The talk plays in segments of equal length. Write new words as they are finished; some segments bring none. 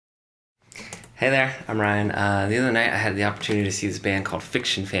Hey there, I'm Ryan. The other night I had the opportunity to see this band called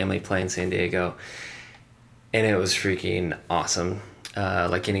Fiction Family play in San Diego, and it was freaking awesome.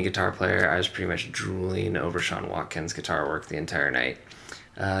 Like any guitar player, I was pretty much drooling over Sean Watkins' guitar work the entire night.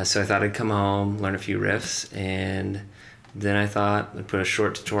 So I thought I'd come home, learn a few riffs, and then I thought I'd put a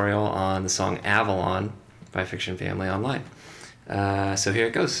short tutorial on the song Avalon by Fiction Family online. So here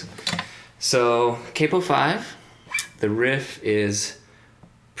it goes. So Capo 5, the riff is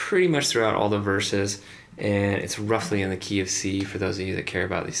pretty much throughout all the verses, and it's roughly in the key of C for those of you that care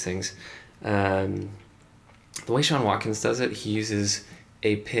about these things. The way Sean Watkins does it, he uses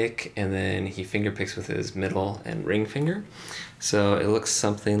a pick and then he finger picks with his middle and ring finger. So it looks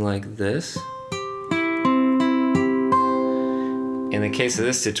something like this. In the case of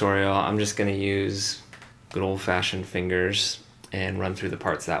this tutorial, I'm just going to use good old-fashioned fingers and run through the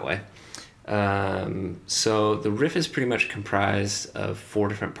parts that way. So the riff is pretty much comprised of 4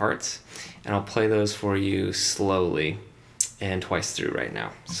 different parts, and I'll play those for you slowly and twice through right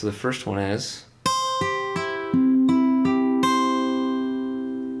now. So the first one is,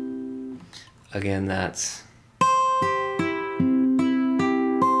 again, that's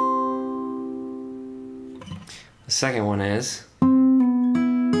the second one is,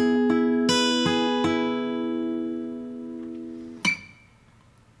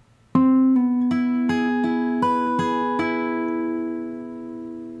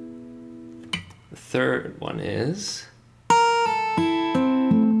 the third one is,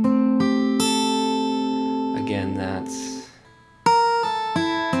 again, that's,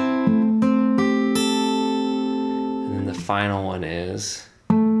 and then the final one is,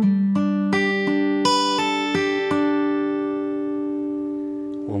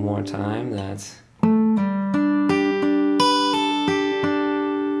 one more time, that's,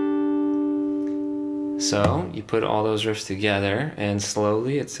 so you put all those riffs together and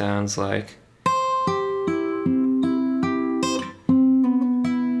slowly it sounds like,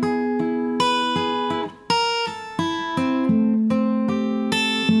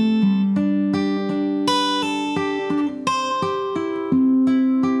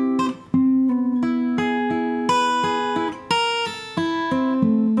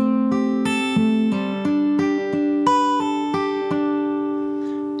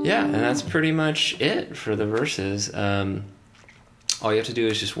 yeah, and that's pretty much it for the verses. All you have to do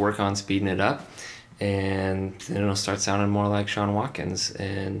is just work on speeding it up, and then it'll start sounding more like Sean Watkins,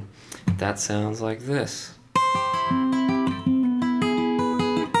 and that sounds like this.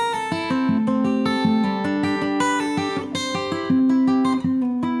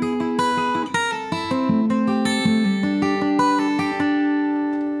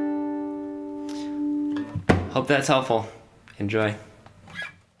 Hope that's helpful. Enjoy.